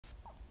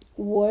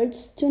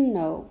Words to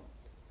know.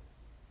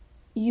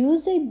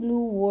 Use a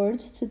blue word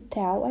to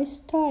tell a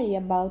story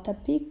about a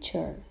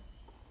picture.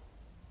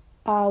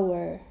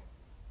 Hour.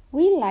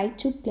 We like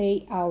to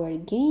play our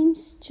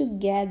games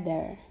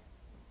together.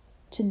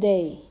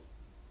 Today.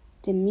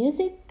 The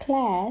music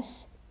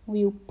class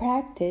will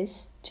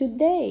practice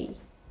today.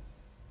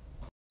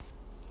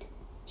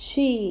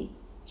 She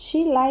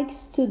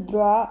likes to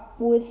draw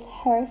with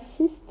her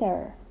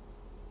sister.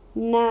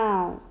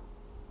 Now.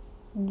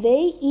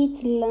 They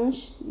eat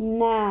lunch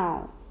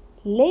now.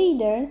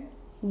 Later,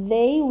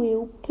 they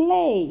will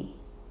play.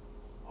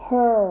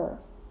 Her.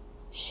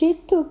 She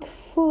took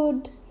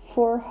food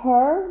for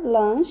her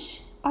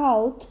lunch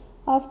out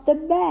of the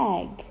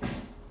bag.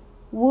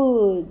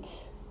 Would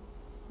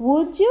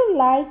you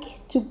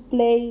like to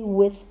play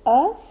with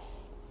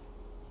us?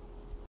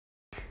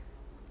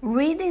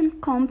 Read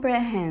and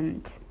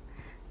comprehend.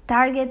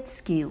 Target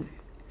skill.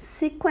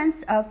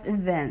 Sequence of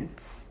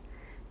events.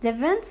 The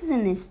events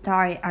in a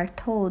story are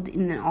told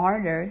in an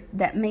order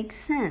that makes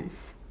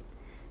sense.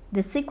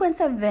 The sequence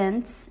of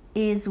events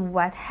is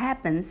what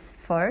happens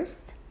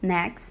first,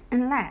 next,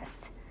 and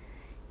last.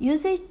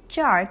 Use a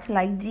chart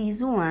like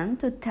this one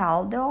to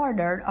tell the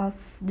order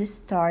of the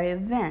story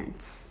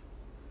events.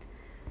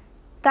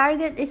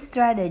 Target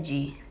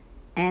strategy.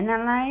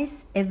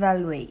 Analyze,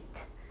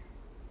 evaluate.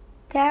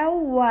 Tell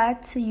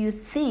what you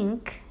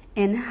think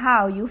and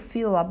how you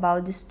feel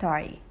about the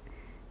story.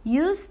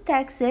 Use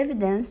text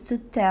evidence to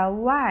tell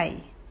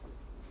why.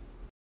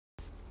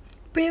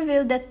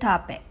 Preview the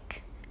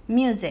topic.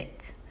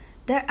 Music.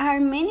 There are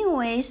many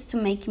ways to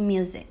make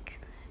music.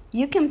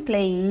 You can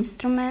play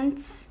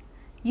instruments.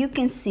 You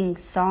can sing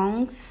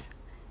songs.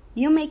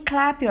 You may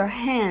clap your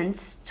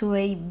hands to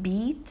a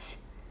beat.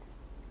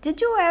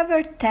 Did you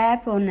ever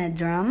tap on a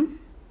drum?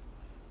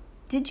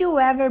 Did you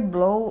ever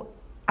blow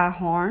a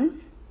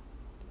horn?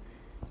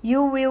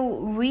 You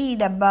will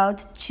read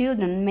about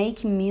children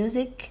making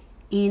music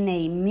in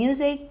a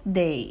music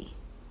day.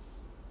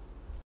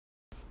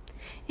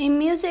 A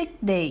Music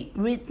Day,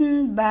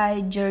 written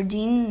by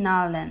Jardine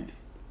Nolan.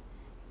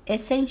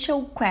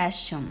 Essential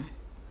question.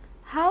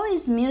 How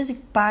is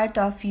music part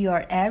of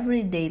your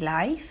everyday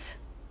life?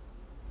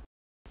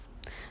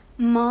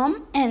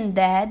 Mom and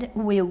Dad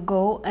will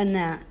go on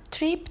a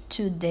trip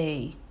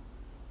today.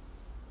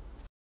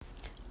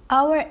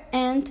 Our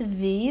Aunt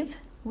Viv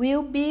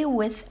will be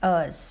with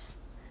us.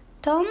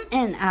 Tom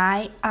and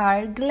I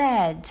are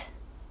glad.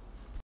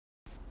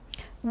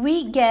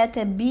 We get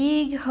a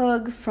big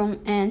hug from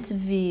Aunt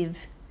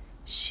Viv.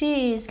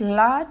 She is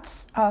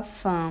lots of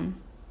fun.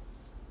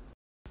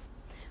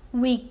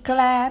 We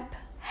clap,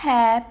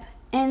 hap,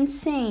 and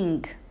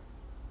sing.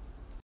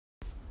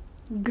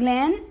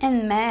 Glenn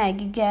and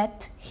Meg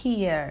get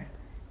here.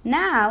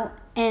 Now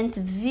Aunt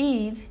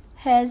Viv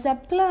has a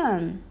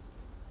plan.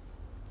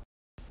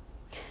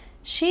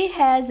 She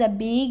has a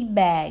big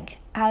bag.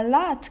 A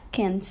lot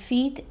can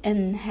fit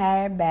in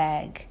her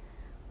bag.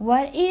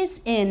 What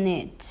is in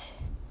it?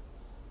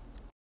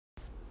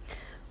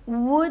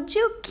 Would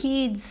you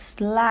kids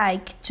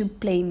like to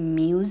play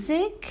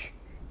music?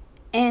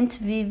 Aunt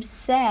Viv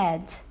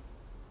said.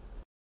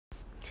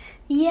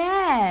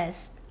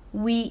 Yes,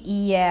 we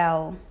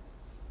yell.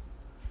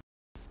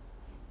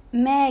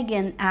 Meg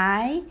and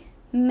I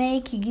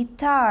make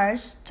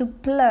guitars to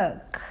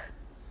pluck.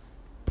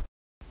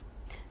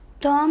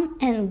 Tom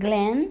and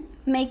Glenn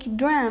make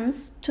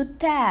drums to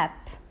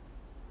tap.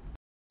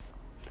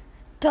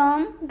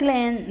 Tom,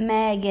 Glenn,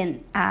 Meg,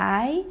 and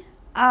I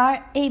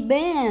are a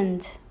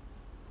band.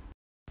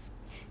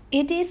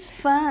 It is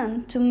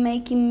fun to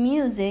make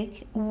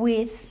music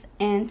with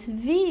Aunt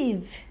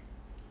Viv.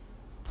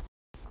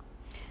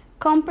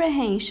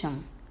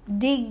 Comprehension.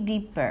 Dig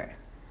deeper.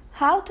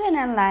 How to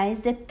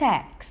analyze the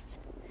text.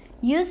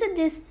 Use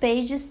these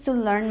pages to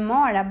learn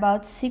more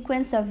about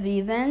sequence of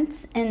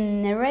events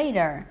and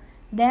narrator.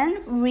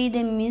 Then read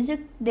A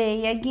Music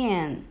Day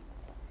again.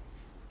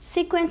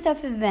 Sequence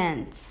of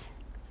events.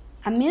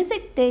 A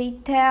music day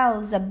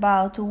tells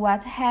about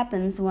what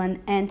happens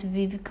when Aunt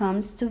Viv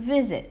comes to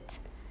visit.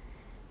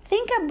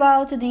 Think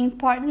about the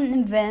important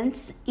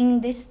events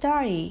in the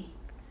story.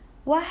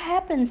 What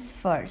happens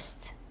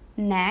first,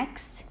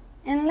 next,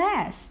 and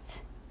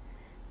last?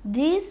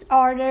 This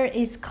order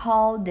is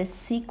called the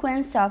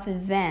sequence of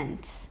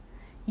events.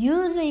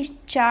 Use a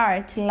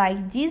chart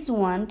like this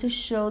one to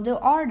show the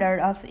order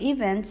of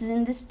events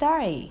in the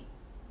story.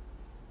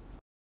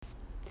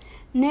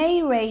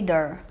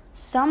 Narrator.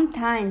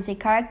 Sometimes a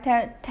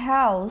character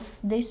tells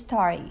the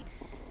story.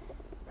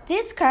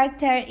 This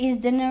character is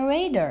the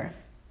narrator.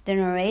 The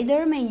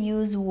narrator may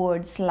use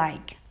words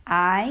like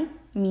I,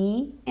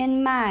 me,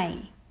 and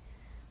my.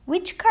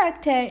 Which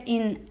character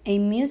in A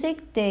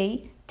Music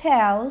Day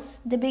tells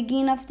the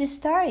beginning of the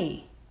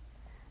story?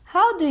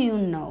 How do you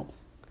know?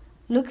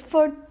 Look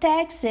for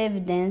text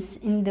evidence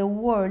in the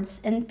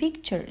words and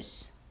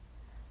pictures.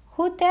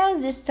 Who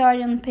tells the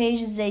story on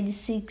pages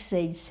 86,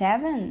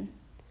 87?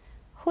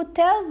 Who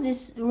tells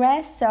the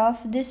rest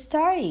of the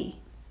story?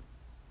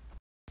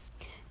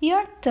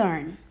 Your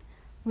turn.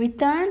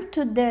 Return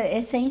to the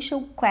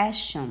essential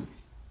question.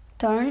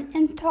 Turn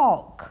and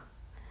talk.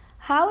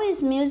 How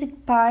is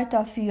music part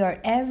of your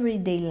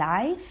everyday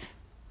life?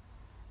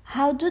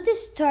 How do the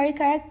story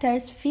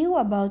characters feel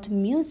about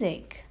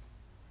music?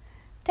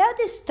 Tell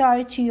the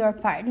story to your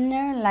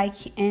partner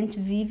like Aunt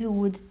Vivi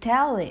would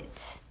tell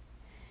it.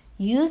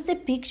 Use the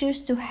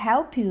pictures to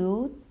help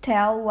you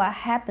tell what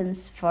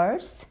happens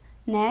first,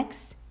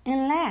 next,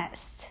 and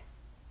last.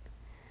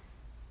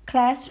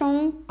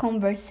 Classroom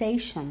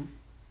conversation.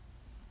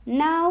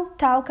 Now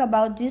talk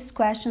about these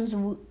questions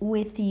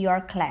with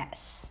your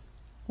class.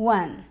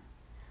 1.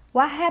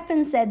 What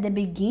happens at the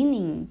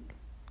beginning?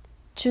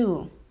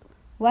 2.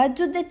 What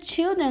do the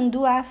children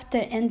do after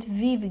Aunt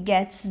Viv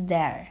gets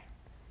there?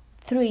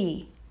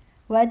 3.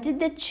 What did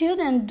the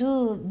children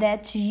do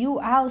that you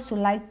also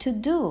like to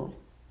do?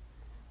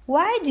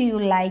 Why do you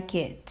like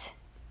it?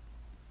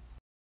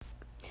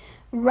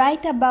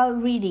 Write about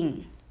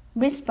reading.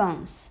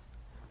 Response.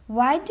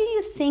 Why do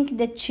you think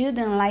the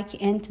children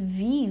like Aunt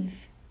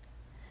Viv?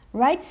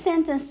 Write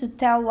sentence to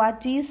tell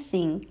what do you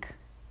think.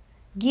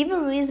 Give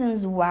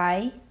reasons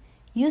why.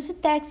 Use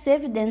text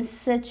evidence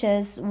such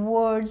as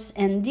words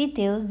and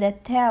details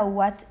that tell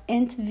what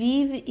Aunt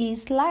Viv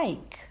is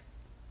like.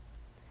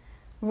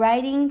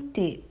 Writing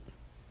tip.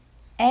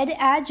 Add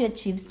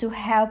adjectives to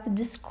help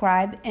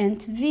describe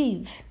Aunt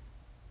Viv.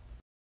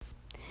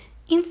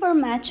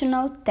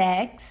 Informational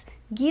text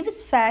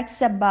gives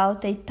facts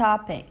about a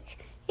topic.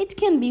 It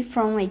can be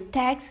from a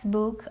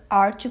textbook,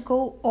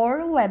 article,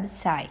 or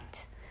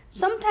website.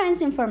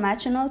 Sometimes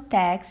informational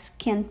text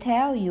can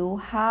tell you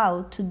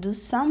how to do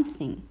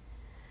something.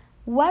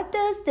 What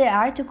does the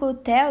article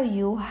tell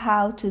you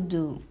how to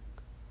do?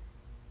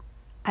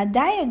 A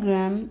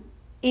diagram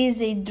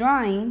is a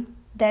drawing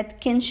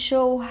that can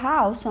show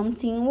how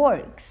something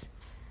works.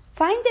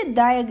 Find the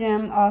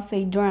diagram of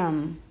a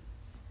drum.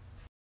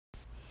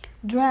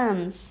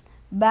 Drums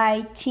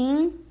by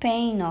Tim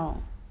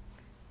Payno.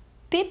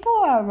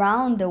 People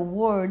around the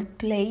world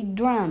play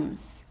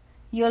drums.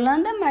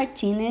 Yolanda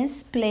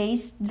Martinez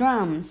plays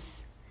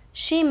drums.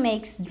 She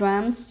makes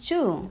drums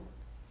too.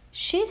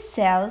 She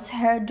sells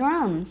her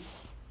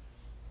drums.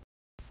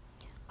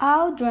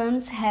 All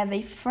drums have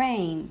a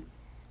frame.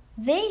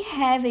 They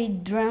have a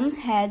drum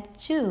head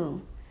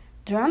too.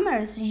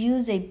 Drummers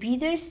use a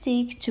beater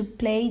stick to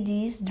play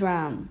this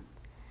drum.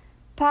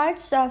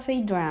 Parts of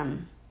a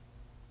drum: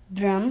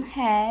 drum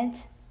head,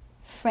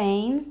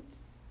 frame,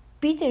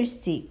 beater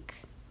stick.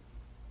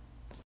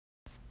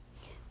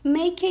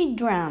 Make a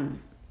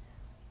drum.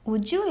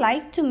 Would you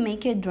like to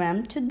make a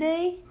drum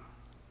today?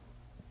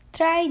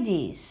 Try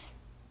this.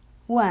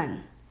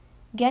 1.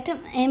 Get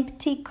an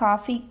empty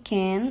coffee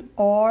can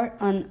or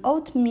an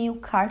oatmeal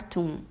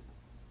carton.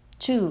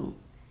 2.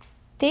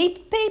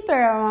 Tape paper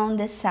around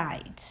the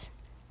sides.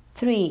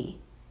 3.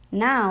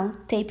 Now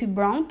tape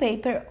brown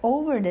paper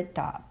over the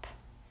top.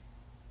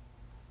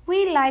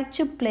 We like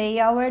to play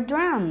our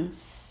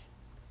drums.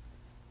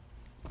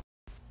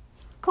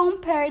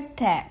 Compare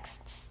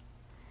texts.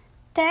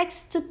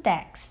 Text to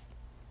text.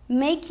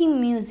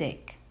 Making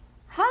music.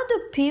 How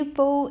do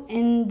people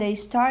in the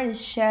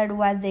stories share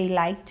what they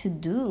like to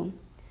do?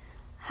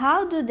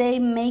 How do they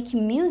make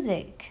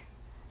music?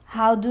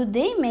 How do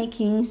they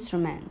make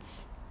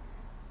instruments?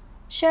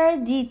 Share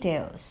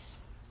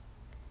details.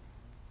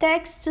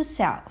 Text to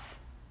self.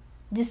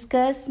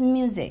 Discuss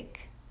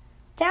music.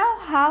 Tell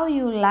how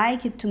you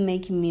like to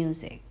make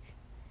music.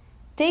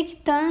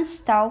 Take turns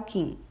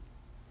talking.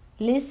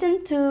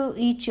 Listen to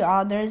each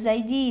other's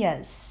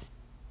ideas.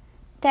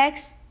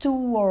 Text to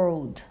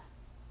world.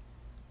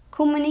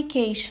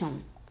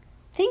 Communication.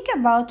 Think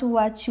about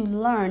what you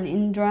learn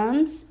in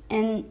drums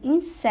and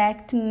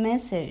insect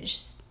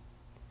messages.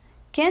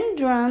 Can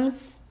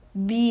drums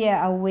be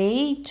a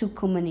way to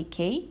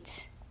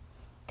communicate?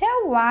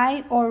 Tell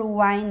why or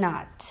why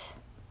not.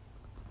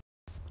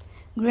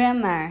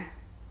 Grammar.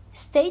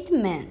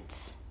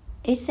 Statements.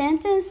 A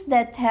sentence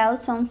that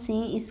tells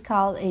something is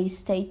called a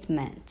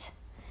statement.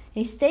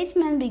 A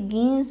statement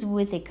begins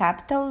with a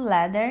capital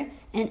letter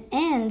and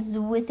ends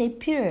with a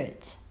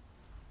period.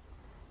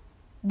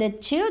 The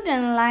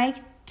children like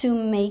to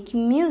make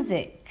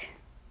music.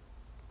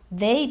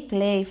 They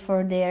play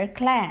for their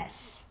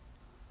class.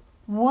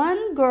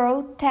 One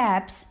girl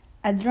taps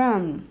a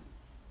drum.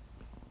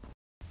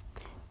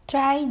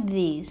 Try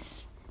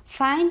this.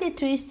 Find the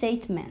 3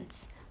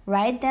 statements.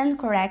 Write them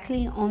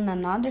correctly on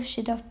another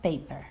sheet of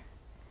paper.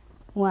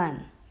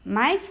 1.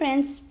 My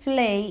friends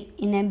play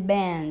in a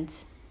band.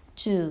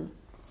 2.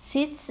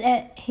 Sits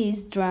at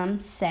his drum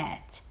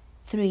set.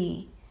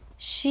 3.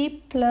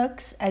 She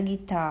plucks a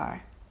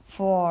guitar.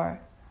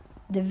 4.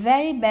 The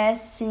very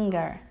best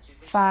singer.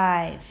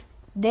 5.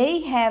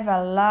 They have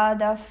a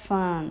lot of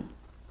fun.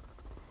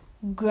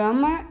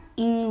 Grammar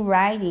in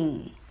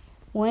writing.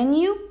 When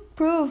you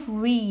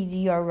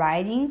proofread your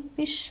writing,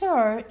 be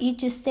sure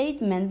each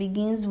statement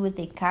begins with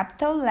a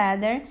capital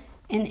letter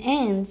and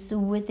ends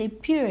with a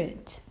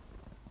period.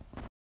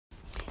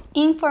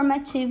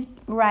 Informative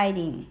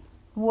writing.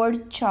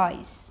 Word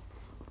choice.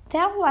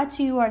 Tell what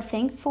you are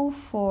thankful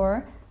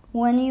for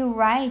When you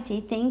write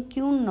a thank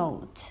you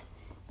note,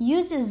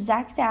 use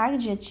exact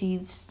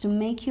adjectives to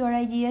make your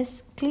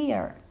ideas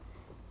clear.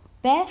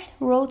 Beth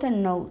wrote a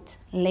note.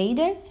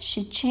 Later,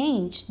 she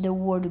changed the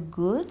word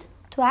good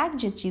to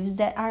adjectives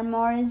that are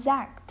more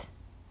exact.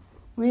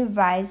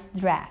 Revised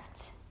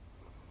draft.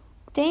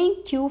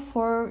 Thank you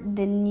for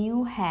the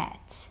new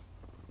hat.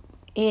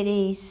 It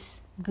is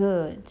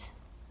good.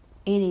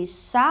 It is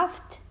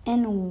soft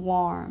and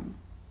warm.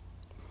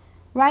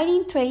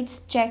 Writing traits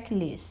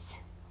checklist.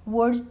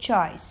 Word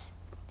choice.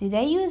 Did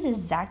I use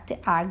exact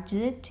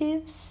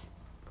adjectives?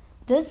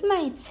 Does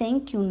my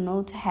thank you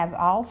note have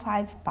all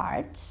 5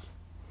 parts?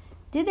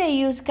 Did I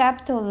use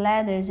capital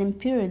letters and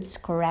periods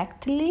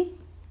correctly?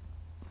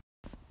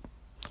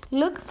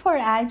 Look for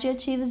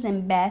adjectives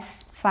in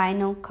Beth's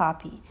final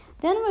copy.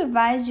 Then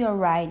revise your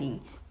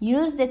writing.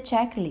 Use the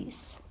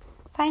checklist.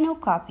 Final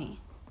copy.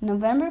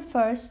 November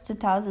 1st,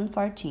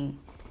 2014.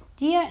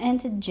 Dear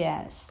Aunt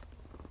Jess,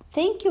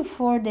 thank you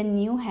for the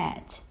new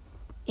hat.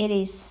 It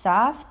is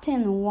soft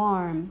and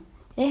warm.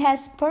 It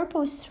has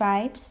purple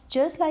stripes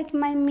just like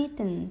my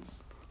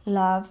mittens.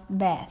 Love,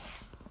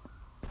 Beth.